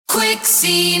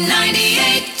Quixie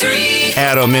 98.3.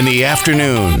 Adam in the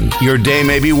afternoon. Your day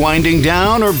may be winding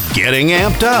down or getting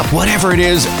amped up. Whatever it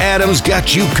is, Adam's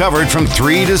got you covered from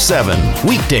 3 to 7.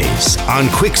 Weekdays on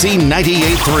Quixie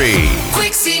 98.3.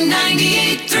 Quixie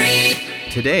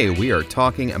 98.3. Today we are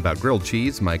talking about grilled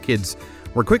cheese. My kids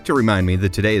were quick to remind me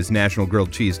that today is National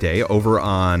Grilled Cheese Day. Over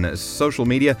on social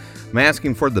media, I'm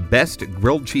asking for the best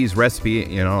grilled cheese recipe.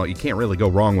 You know, you can't really go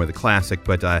wrong with a classic,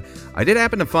 but I did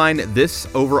happen to find this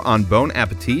over on Bon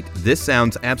Appetit. This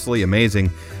sounds absolutely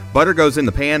amazing. Butter goes in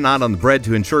the pan, not on the bread,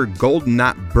 to ensure golden,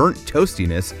 not burnt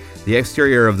toastiness. The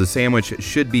exterior of the sandwich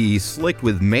should be slicked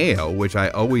with mayo, which I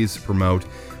always promote,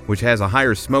 which has a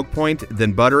higher smoke point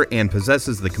than butter and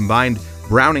possesses the combined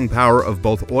browning power of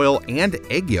both oil and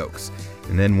egg yolks.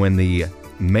 And then when the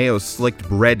mayo-slicked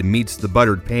bread meets the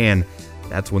buttered pan,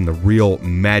 that's when the real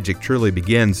magic truly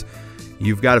begins.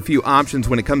 You've got a few options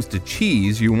when it comes to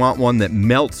cheese. You want one that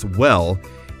melts well,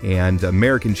 and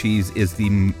American cheese is the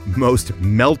most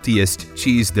meltiest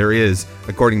cheese there is,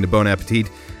 according to Bon Appetit.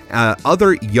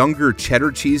 Other younger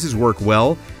cheddar cheeses work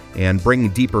well and bring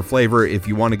deeper flavor. If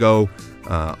you want to go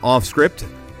off script,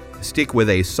 stick with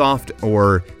a soft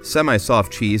or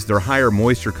semi-soft cheese. Their higher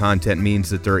moisture content means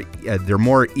that they're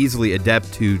more easily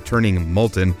adept to turning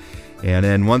molten. And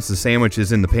then once the sandwich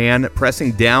is in the pan,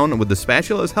 pressing down with the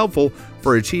spatula is helpful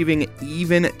for achieving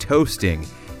even toasting,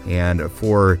 and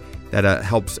for that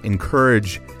helps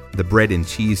encourage the bread and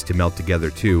cheese to melt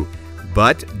together too.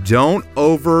 But don't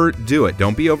overdo it.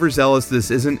 Don't be overzealous.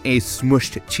 This isn't a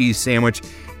smushed cheese sandwich.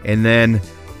 And then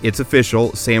it's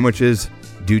official. Sandwiches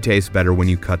do taste better when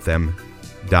you cut them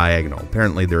diagonal.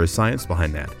 Apparently there is science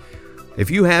behind that. If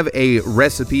you have a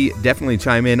recipe, definitely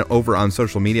chime in over on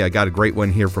social media. I got a great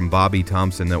one here from Bobby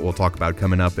Thompson that we'll talk about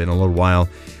coming up in a little while.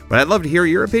 But I'd love to hear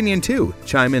your opinion too.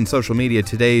 Chime in social media.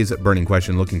 Today's burning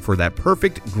question, looking for that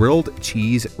perfect grilled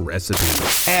cheese recipe.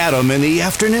 Adam in the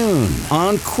afternoon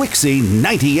on Quixie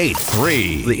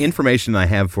 98.3. The information I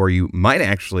have for you might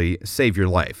actually save your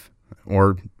life.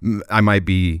 Or that might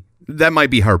be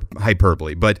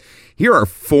hyperbole. But here are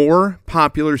 4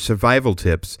 popular survival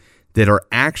tips that are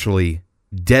actually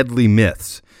deadly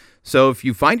myths. So if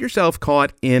you find yourself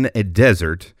caught in a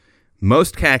desert,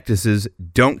 most cactuses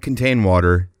don't contain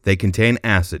water, they contain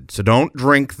acid. So don't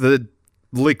drink the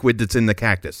liquid that's in the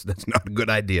cactus. That's not a good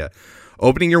idea.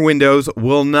 Opening your windows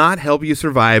will not help you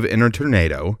survive in a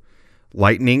tornado.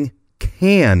 Lightning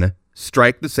can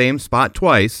strike the same spot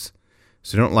twice.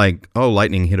 So don't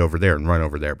lightning hit over there and run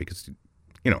over there because,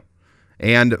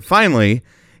 And finally,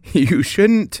 you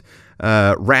shouldn't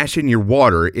ration your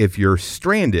water. If you're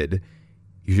stranded,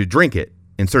 you should drink it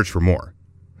and search for more.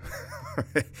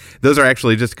 Those are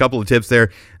actually just a couple of tips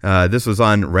there. This was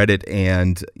on Reddit,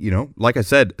 and, like I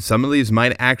said, some of these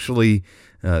might actually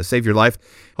save your life.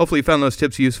 Hopefully you found those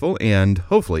tips useful, and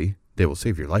hopefully they will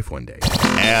save your life one day.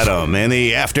 Adam in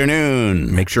the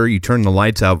afternoon. Make sure you turn the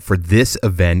lights out for this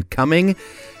event coming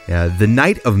the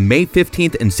night of May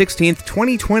 15th and 16th,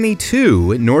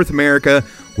 2022. North America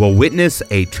will witness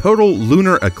a total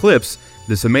lunar eclipse.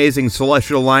 This amazing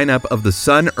celestial lineup of the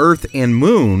sun, earth, and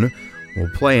moon will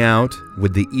play out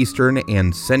with the Eastern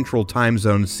and Central time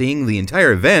zones seeing the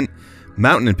entire event.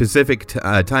 Mountain and Pacific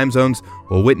time zones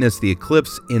will witness the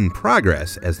eclipse in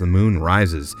progress as the moon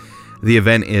rises. The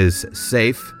event is a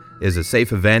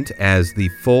safe event as the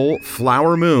full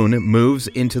flower moon moves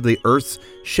into the Earth's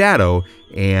shadow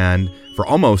and for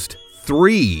almost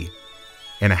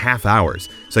 3.5 hours.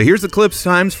 So here's the eclipse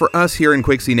times for us here in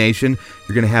Quixie Nation.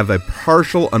 You're going to have a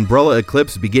partial umbrella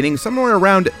eclipse beginning somewhere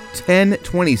around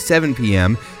 10:27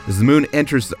 p.m. as the moon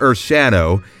enters the Earth's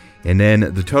shadow. And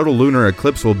then the total lunar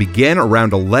eclipse will begin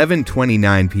around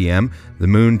 11:29 p.m. The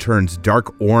moon turns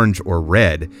dark orange or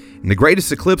red. And the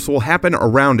greatest eclipse will happen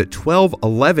around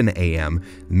 12:11 a.m.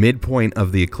 The midpoint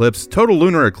of the eclipse. Total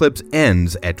lunar eclipse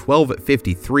ends at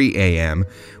 12:53 a.m.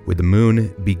 with the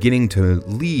moon beginning to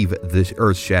leave the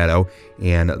Earth's shadow.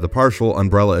 And the partial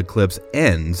umbrella eclipse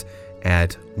ends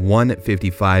at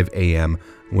 1:55 a.m.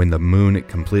 when the moon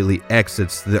completely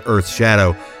exits the Earth's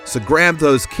shadow. So grab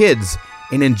those kids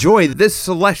and enjoy this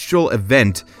celestial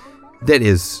event that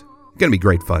is going to be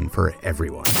great fun for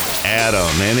everyone.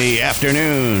 Adam in the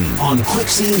afternoon on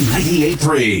Quixie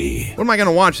 98.3. What am I going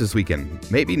to watch this weekend?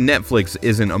 Maybe Netflix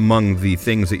isn't among the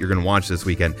things that you're going to watch this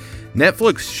weekend.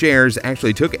 Netflix shares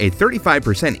actually took a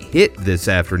 35% hit this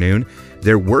afternoon,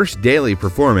 their worst daily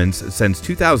performance since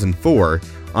 2004,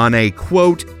 on a,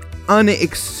 quote,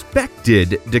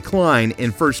 unexpected decline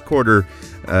in first quarter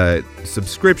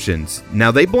subscriptions.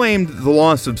 Now, they blamed the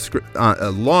loss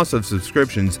of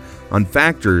subscriptions on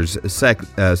factors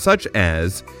such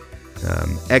as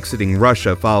exiting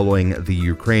Russia following the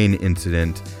Ukraine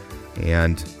incident,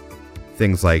 and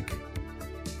things like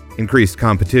increased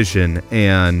competition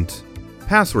and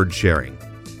password sharing.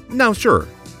 Now, sure,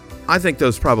 I think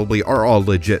those probably are all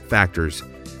legit factors,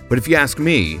 but if you ask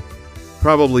me,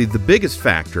 probably the biggest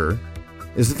factor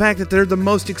is the fact that they're the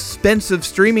most expensive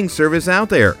streaming service out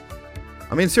there.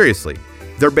 I mean, seriously,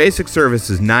 their basic service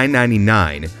is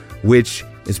 $9.99, which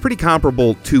is pretty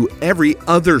comparable to every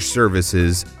other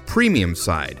service's premium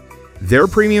side. Their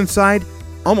premium side,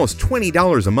 almost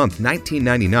 $20 a month,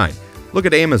 $19.99. Look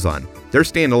at Amazon. Their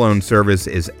standalone service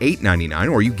is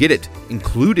 $8.99, or you get it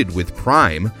included with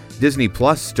Prime. Disney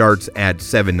Plus starts at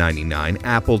 $7.99,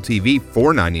 Apple TV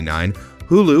 $4.99,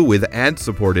 Hulu with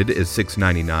ad-supported is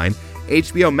 $6.99,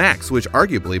 HBO Max, which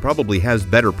arguably probably has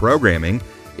better programming,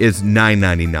 is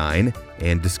 $9.99,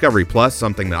 and Discovery Plus,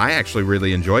 something that I actually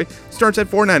really enjoy, starts at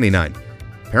 $4.99.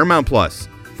 Paramount Plus,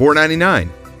 $4.99.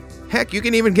 Heck, you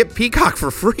can even get Peacock for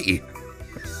free.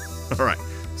 All right,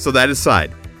 so that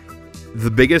aside, the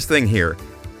biggest thing here,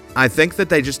 I think that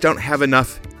they just don't have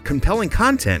enough compelling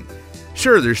content.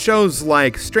 Sure, there's shows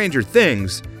like Stranger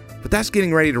Things, but that's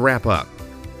getting ready to wrap up.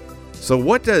 So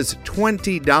what does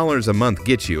 $20 a month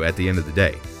get you at the end of the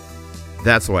day?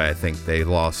 That's why I think they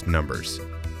lost numbers.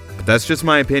 But that's just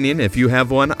my opinion. If you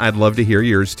have one, I'd love to hear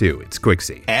yours too. It's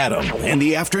Quixie. Adam in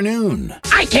the afternoon.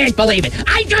 I can't believe it.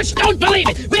 I just don't believe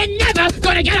it. We're never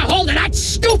going to get a hold of that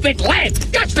stupid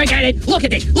land. Just forget it. Look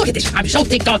at this. Look at this. I'm so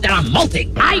ticked off that I'm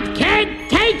molting. I can't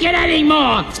take it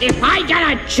anymore. If I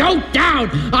gotta choke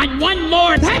down on one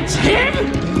more... That's him?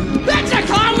 That's the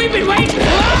clown we've been waiting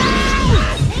for?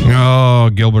 Oh,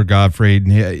 Gilbert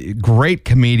Gottfried, great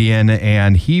comedian,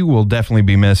 and he will definitely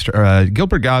be missed.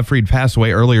 Gilbert Gottfried passed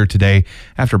away earlier today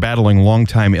after battling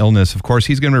long-time illness. Of course,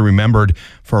 he's going to be remembered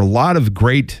for a lot of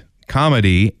great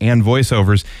comedy and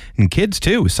voiceovers, and kids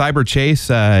too. Cyber Chase,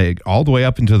 all the way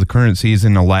up into the current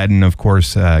season. Aladdin, of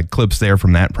course, clips there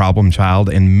from That Problem Child,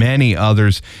 and many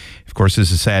others. Of course,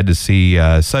 this is sad to see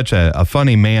such a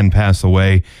funny man pass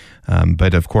away.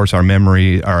 But of course,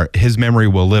 his memory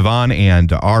will live on,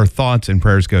 and our thoughts and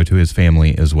prayers go to his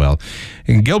family as well.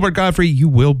 And Gilbert Gottfried, you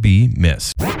will be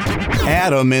missed.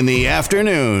 Adam in the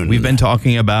afternoon. We've been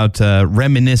talking about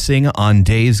reminiscing on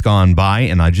days gone by,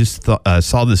 and I just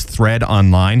saw this thread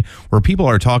online where people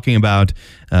are talking about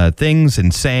things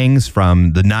and sayings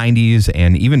from the 90s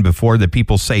and even before that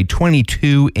people say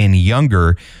 22 and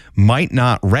younger might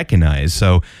not recognize.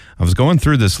 So I was going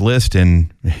through this list,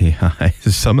 and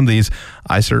some of these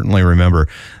I certainly remember.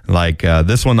 Like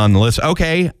this one on the list.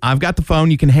 Okay, I've got the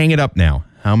phone. You can hang it up now.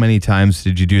 How many times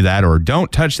did you do that? Or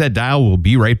don't touch that dial. We'll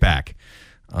be right back.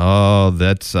 Oh,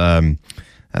 that's some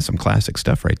classic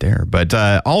stuff right there. But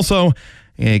also,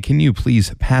 can you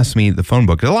please pass me the phone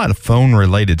book? There's a lot of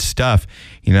phone-related stuff.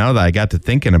 That I got to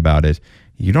thinking about it.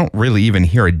 You don't really even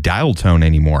hear a dial tone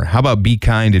anymore. How about be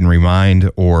kind and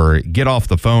remind, or get off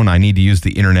the phone, I need to use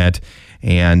the internet?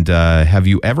 And have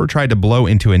you ever tried to blow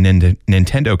into a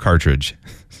Nintendo cartridge?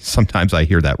 Sometimes I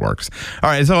hear that works. All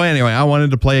right, so anyway, I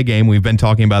wanted to play a game. We've been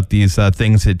talking about these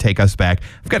things that take us back.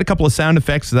 I've got a couple of sound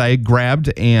effects that I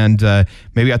grabbed, and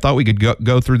maybe I thought we could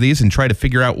go through these and try to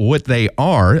figure out what they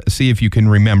are, see if you can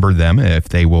remember them, if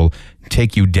they will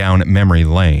take you down memory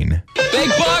lane. Big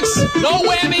bucks, no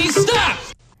whammies, stop!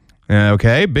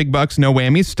 Okay, big bucks, no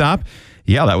whammies, stop.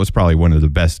 Yeah, that was probably one of the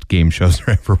best game shows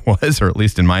there ever was, or at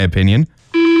least in my opinion.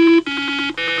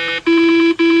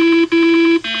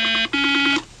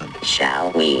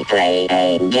 Shall we play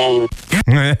a game?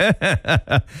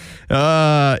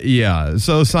 Yeah.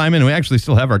 So, Simon, we actually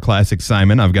still have our classic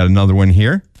Simon. I've got another one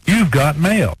here. You've got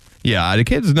mail. Yeah, the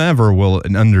kids never will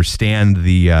understand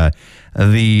the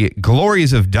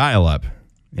glories of dial-up.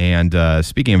 And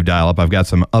speaking of dial-up, I've got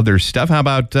some other stuff. How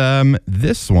about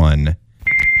this one?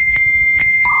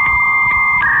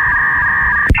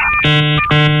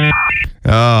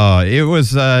 Oh, it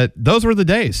was. Those were the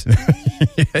days.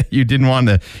 You didn't want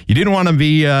to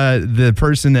be the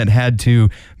person that had to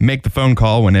make the phone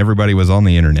call when everybody was on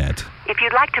the internet. If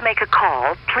you'd like to make a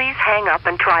call, please hang up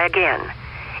and try again.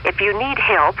 If you need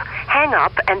help, hang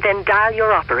up and then dial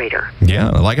your operator. Yeah,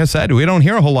 like I said, we don't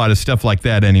hear a whole lot of stuff like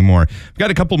that anymore. I've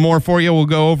got a couple more for you. We'll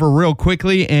go over real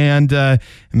quickly, and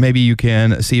maybe you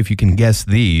can see if you can guess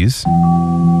these.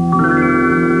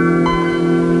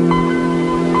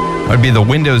 That would be the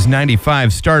Windows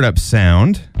 95 startup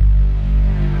sound.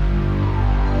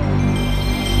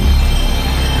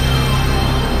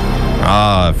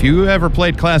 If you ever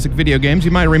played classic video games,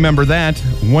 you might remember that.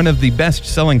 One of the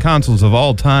best-selling consoles of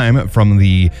all time from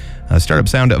the startup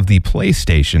sound of the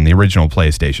PlayStation, the original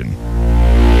PlayStation.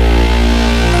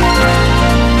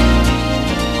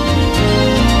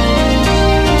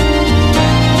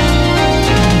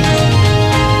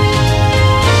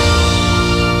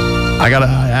 I gotta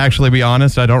actually be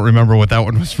honest, I don't remember what that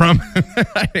one was from.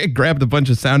 I grabbed a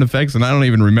bunch of sound effects and I don't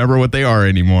even remember what they are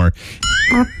anymore.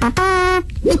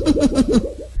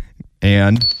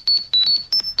 And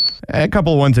a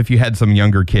couple of ones if you had some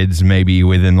younger kids maybe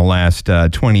within the last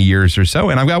 20 years or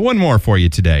so. And I've got one more for you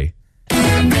today.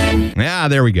 Yeah,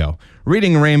 there we go.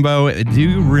 Reading Rainbow, do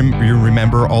you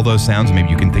remember all those sounds? Maybe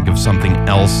you can think of something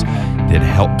else that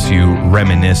helps you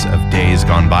reminisce of days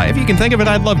gone by. If you can think of it,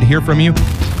 I'd love to hear from you.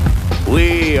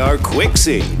 We are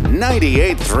Quixie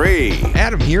 98.3.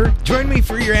 Adam here. Join me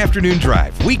for your afternoon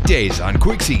drive. Weekdays on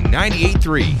Quixie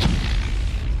 98.3.